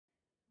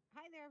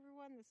there,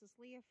 everyone. This is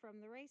Leah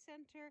from the Ray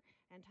Center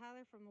and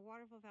Tyler from the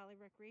Waterville Valley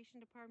Recreation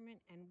Department,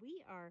 and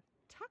we are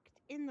tucked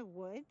in the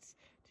woods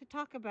to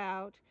talk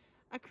about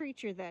a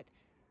creature that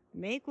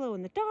may glow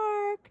in the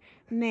dark,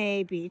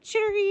 may be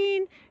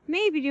chittering,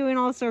 may be doing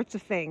all sorts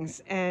of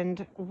things.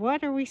 And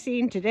what are we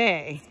seeing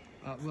today?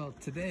 Well,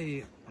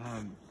 today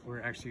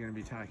we're actually going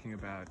to be talking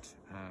about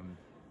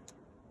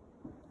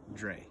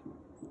Drey.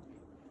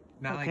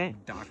 Not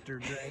like Dr.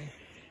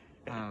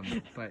 Drey,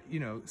 but you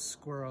know,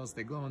 squirrels,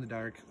 they glow in the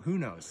dark. Who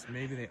knows?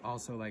 Maybe they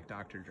also like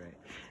Dr. Drey.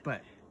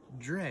 But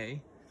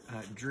Drey,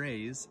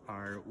 Dreys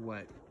are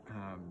what,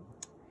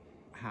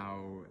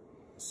 how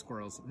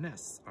squirrels'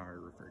 nests are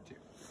referred to.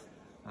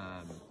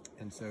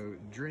 And so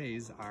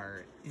Dreys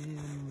are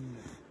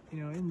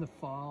in the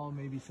fall.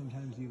 Maybe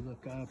sometimes you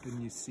look up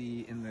and you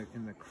see in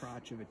the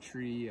crotch of a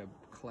tree a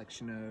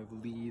collection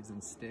of leaves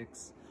and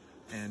sticks,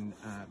 and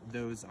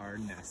those are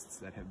nests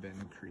that have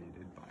been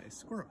created by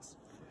squirrels.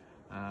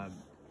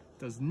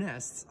 Those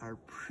nests are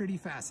pretty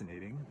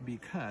fascinating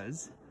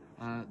because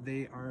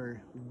they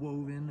are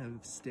woven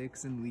of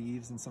sticks and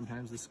leaves, and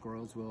sometimes the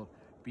squirrels will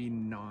be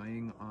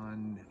gnawing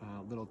on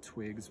little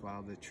twigs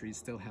while the trees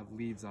still have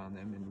leaves on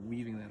them and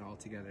weaving that all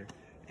together.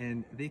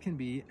 And they can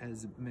be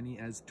as many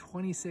as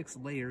 26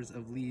 layers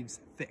of leaves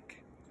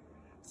thick.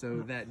 So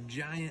that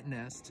giant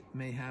nest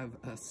may have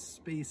a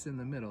space in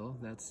the middle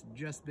that's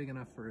just big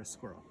enough for a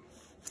squirrel.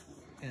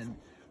 And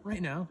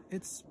right now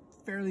it's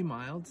fairly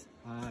mild,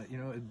 you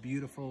know, a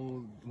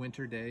beautiful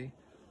winter day.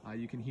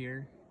 You can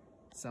hear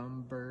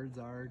some birds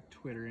are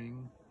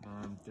twittering.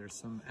 There's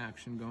some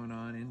action going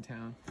on in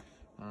town.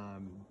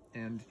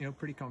 And you know,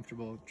 pretty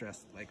comfortable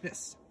dressed like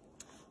this.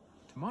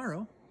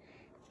 Tomorrow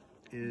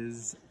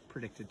is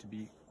predicted to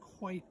be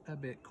quite a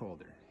bit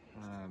colder.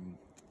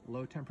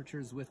 Low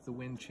temperatures with the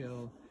wind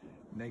chill,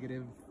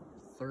 negative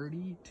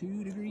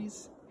 32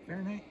 degrees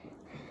Fahrenheit.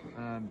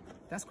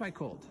 That's quite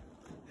cold.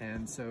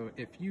 And so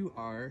if you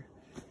are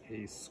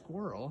a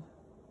squirrel,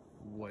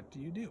 what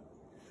do?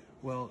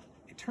 Well,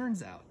 it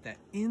turns out that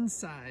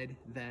inside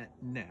that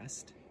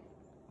nest,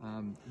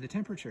 the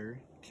temperature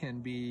can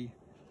be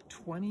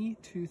 20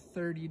 to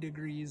 30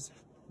 degrees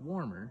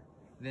warmer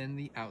than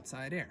the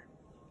outside air.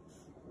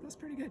 That's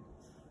pretty good.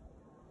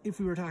 If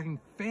we were talking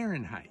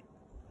Fahrenheit,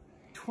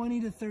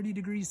 20 to 30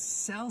 degrees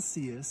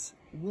Celsius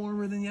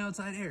warmer than the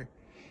outside air.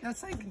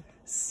 That's like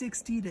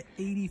 60 to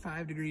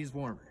 85 degrees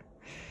warmer.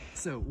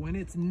 So when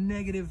it's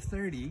negative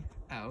 30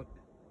 out,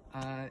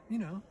 you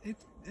know,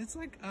 it's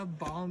like a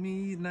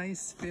balmy,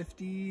 nice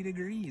 50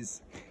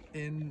 degrees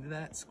in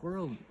that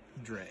squirrel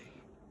Drey.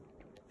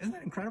 Isn't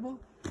that incredible?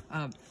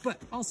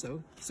 But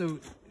also, so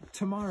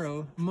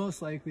tomorrow,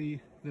 most likely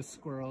the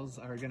squirrels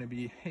are going to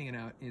be hanging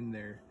out in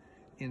their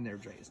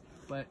Dreys.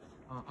 But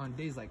on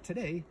days like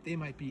today, they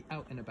might be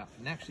out and about.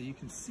 And actually, you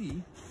can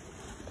see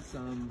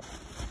some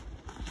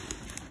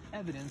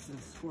evidence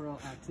of squirrel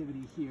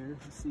activity here.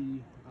 You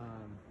see,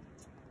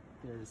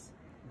 there's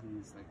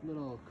these like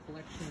little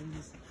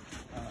collections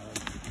of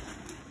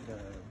the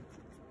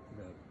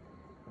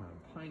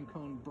pine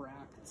cone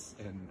bracts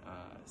and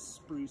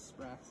spruce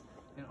bracts.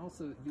 And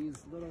also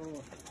these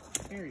little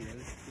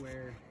areas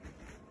where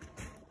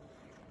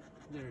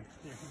there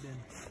have been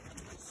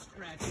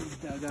scratches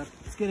dug up.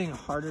 It's getting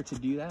harder to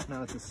do that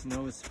now that the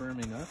snow is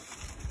firming up.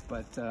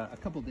 But a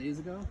couple days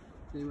ago,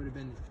 they would have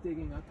been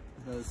digging up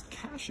those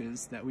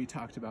caches that we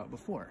talked about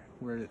before,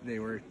 where they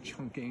were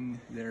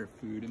chunking their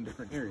food in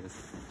different areas.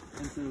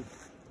 And so you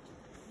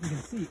can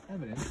see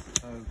evidence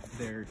of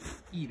their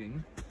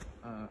eating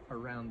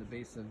around the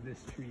base of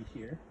this tree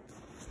here.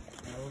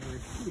 And over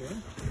here,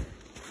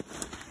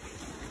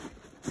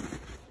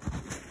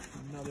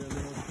 another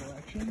little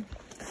collection,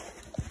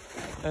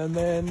 and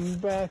then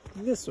back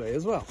this way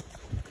as well.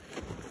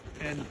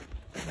 And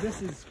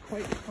this is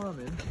quite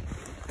common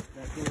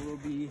that there will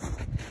be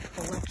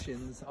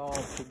collections all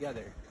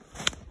together.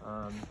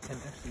 And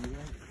actually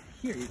right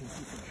here you can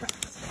see some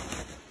tracks.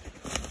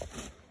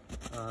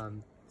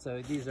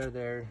 So these are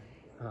their,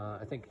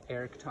 I think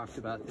Eric talked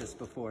about this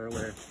before,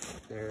 where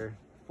their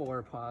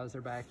forepaws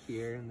are back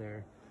here and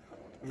their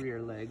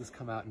rear legs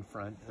come out in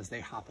front as they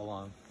hop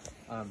along.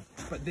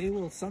 But they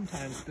will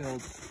sometimes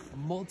build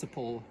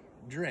multiple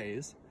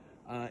Dreys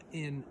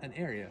in an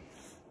area,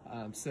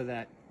 so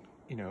that,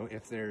 you know,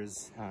 if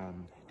there's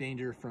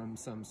danger from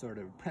some sort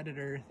of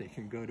predator, they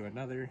can go to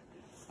another,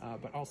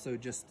 but also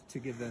just to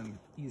give them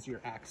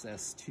easier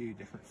access to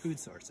different food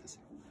sources.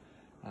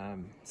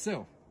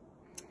 So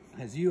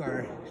as you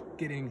are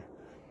getting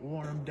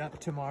warmed up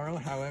tomorrow,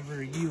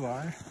 however you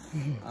are,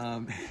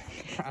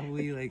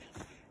 probably like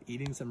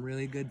eating some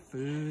really good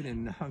food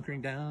and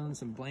hunkering down,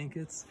 some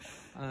blankets.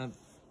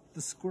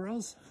 The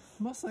squirrels,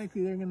 most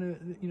likely they're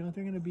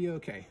gonna be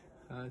okay.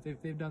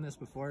 They've done this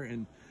before,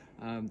 and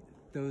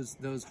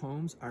those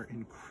homes are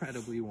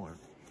incredibly warm.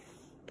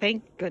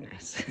 Thank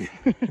goodness.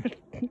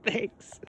 Thanks.